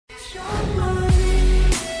And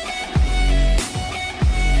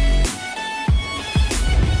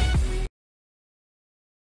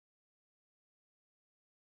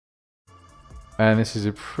this is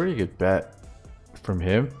a pretty good bet from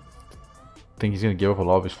him. I think he's going to give up a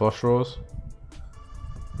lot of his flush draws.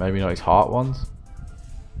 Maybe not his heart ones.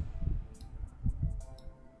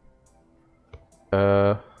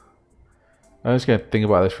 I'm just going to think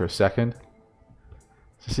about this for a second.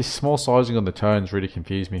 Just this small sizing on the turns really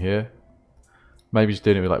confused me here. Maybe he's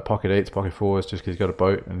doing it with like pocket 8s, pocket 4s just because he's got a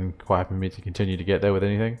boat and quite happy for me to continue to get there with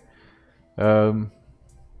anything. I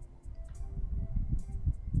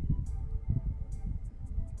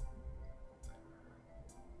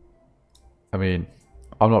mean,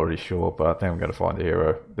 I'm not really sure, but I think I'm going to find a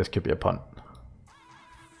hero. This could be a punt.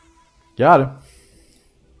 Got him.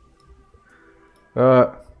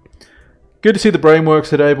 Good to see the brain works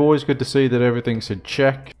today, boys. Good to see that everything's in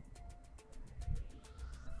check.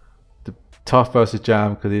 The tough versus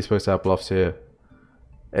jam, because he's supposed to have bluffs here.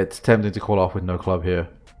 It's tempting to call off with no club here.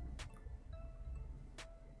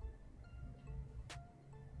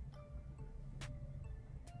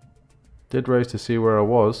 Did raise to see where I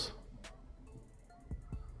was.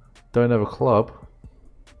 Don't have a club.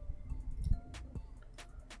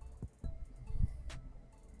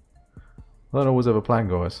 I don't always have a plan,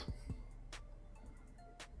 guys.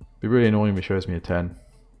 Be really annoying if he shows me a 10.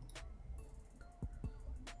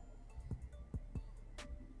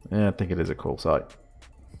 Yeah, I think it is a cool sight.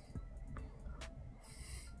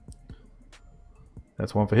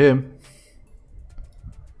 That's one for him.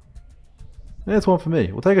 That's one for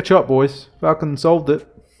me. We'll take a chop, boys. Falcon solved it.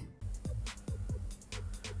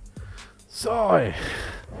 Sigh.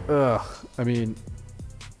 Ugh. I mean,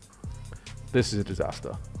 this is a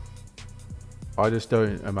disaster. I just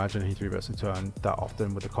don't imagine he 3-bets a turn that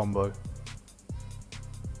often with the combo.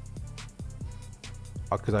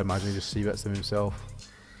 Because I imagine he just c-bets them himself.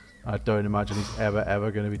 I don't imagine he's ever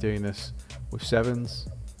going to be doing this with 7s.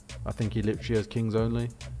 I think he literally has kings only.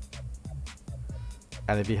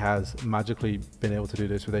 And if he has magically been able to do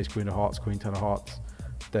this with ace queen of hearts, queen 10 of hearts,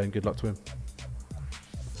 then good luck to him.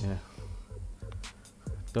 Yeah.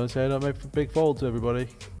 Don't say I don't make big folds, everybody.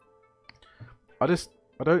 I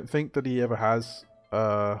don't think that he ever has.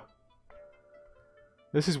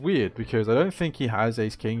 This is weird because I don't think he has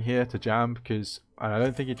ace king here to jam, because I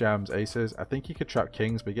don't think he jams aces. I think he could trap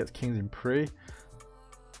kings, but he gets kings in pre.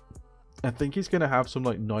 I think he's going to have some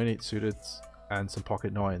like 9-8 suited and some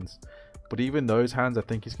pocket 9s. But even those hands, I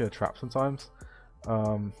think he's going to trap sometimes.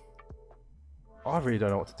 I really don't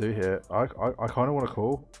know what to do here. I kind of want to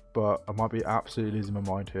call, but I might be absolutely losing my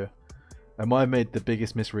mind here. I might have made the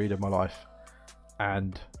biggest misread of my life.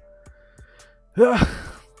 And... got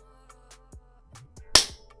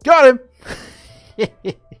him!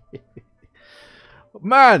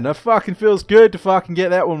 Man, that fucking feels good to fucking get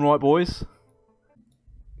that one right, boys.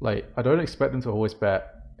 Like, I don't expect them to always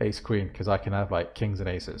bet ace queen, because I can have like kings and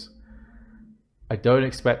aces. I don't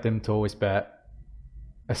expect them to always bet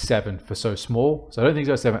a 7 for so small. So I don't think he's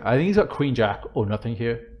got a 7. I think he's got queen jack or nothing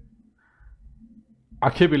here. I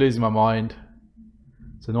could be losing my mind.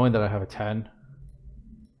 It's annoying that I have a 10.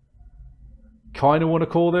 Kind of want to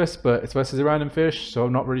call this, but it's versus a random fish, so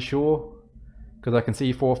I'm not really sure. Because I can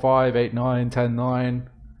see 4, 5, 8, 9, 10, 9.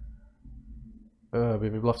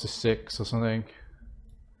 Maybe bluffs a 6 or something.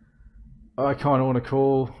 I kind of want to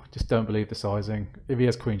call. Just don't believe the sizing. If he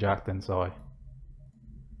has queen jack, then sigh.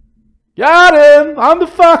 Got him! I'm the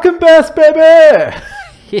fucking best, baby!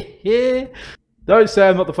 Don't say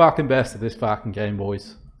I'm not the fucking best at this fucking game,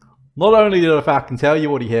 boys. Not only did I fucking tell you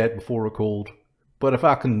what he had before I called, but I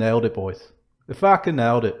fucking nailed it, boys. I fucking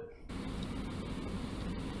nailed it.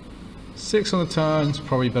 6 on the turns,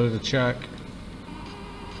 probably better to check.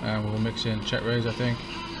 And we'll mix in check raise, I think.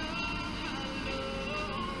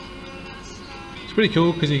 It's pretty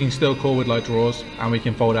cool because you can still call with like draws, and we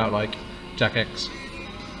can fold out like Jack X.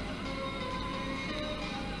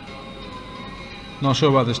 Not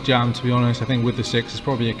sure about this jam, to be honest. I think with the 6 it's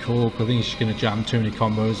probably a call, because I think he's just going to jam too many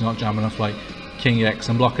combos, not jam enough like King X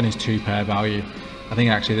and blocking his 2 pair value. I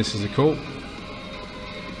think actually this is a call.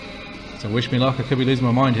 So wish me luck, I could be losing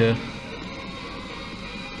my mind here.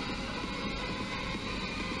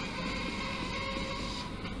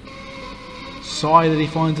 Sigh that he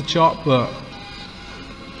finds a chop, but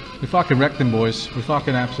we fucking wrecked him, boys. We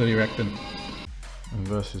fucking absolutely wrecked him. And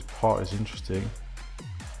versus pot is interesting.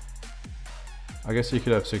 I guess you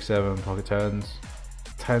could have 6, 7, pocket 10s.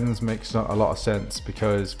 10s makes a lot of sense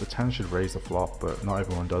because the 10 should raise the flop, but not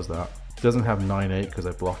everyone does that. It doesn't have 9, 8 because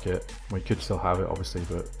I block it. We could still have it, obviously,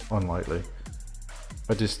 but unlikely.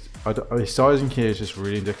 Sizing here is just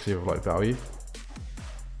really indicative of like value.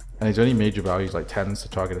 And his only major value is like 10s to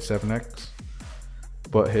target a 7x.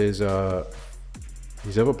 But his other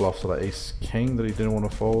bluffs are like ace king that he didn't want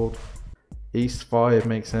to fold. Ace 5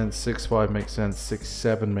 makes sense, 6-5 makes sense,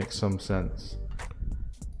 6-7 makes some sense.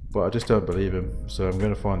 But I just don't believe him, so I'm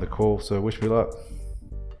going to find the call, so wish me luck.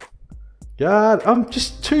 God, I'm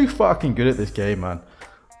just too fucking good at this game, man.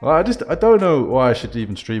 I don't know why I should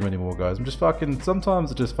even stream anymore, guys. I'm just fucking,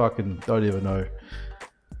 sometimes I just fucking don't even know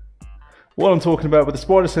what I'm talking about, but the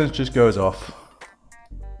spider sense just goes off.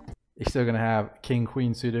 He's still going to have king,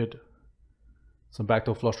 queen suited, some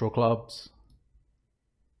backdoor flush draw clubs.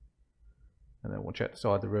 And then we'll check the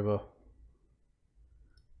side of the river.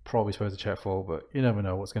 Probably supposed to check fold, but you never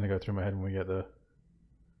know what's going to go through my head when we get there.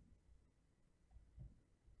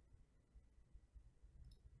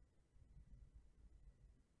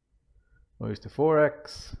 Lose to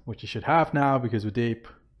 4x, which you should have now because we're deep.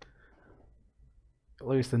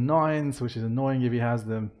 Lose to 9s, which is annoying if he has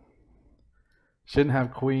them. Shouldn't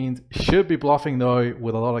have queens. Should be bluffing though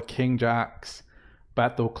with a lot of king jacks,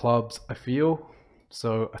 backdoor clubs, I feel.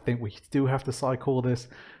 So I think we do have to cycle this.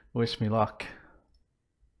 Wish me luck.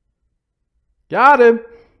 Got him!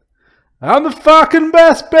 I'm the fucking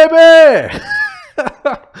best, baby!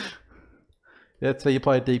 That's how you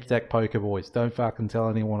play deep stack poker, boys. Don't fucking tell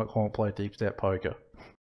anyone that can't play deep stack poker.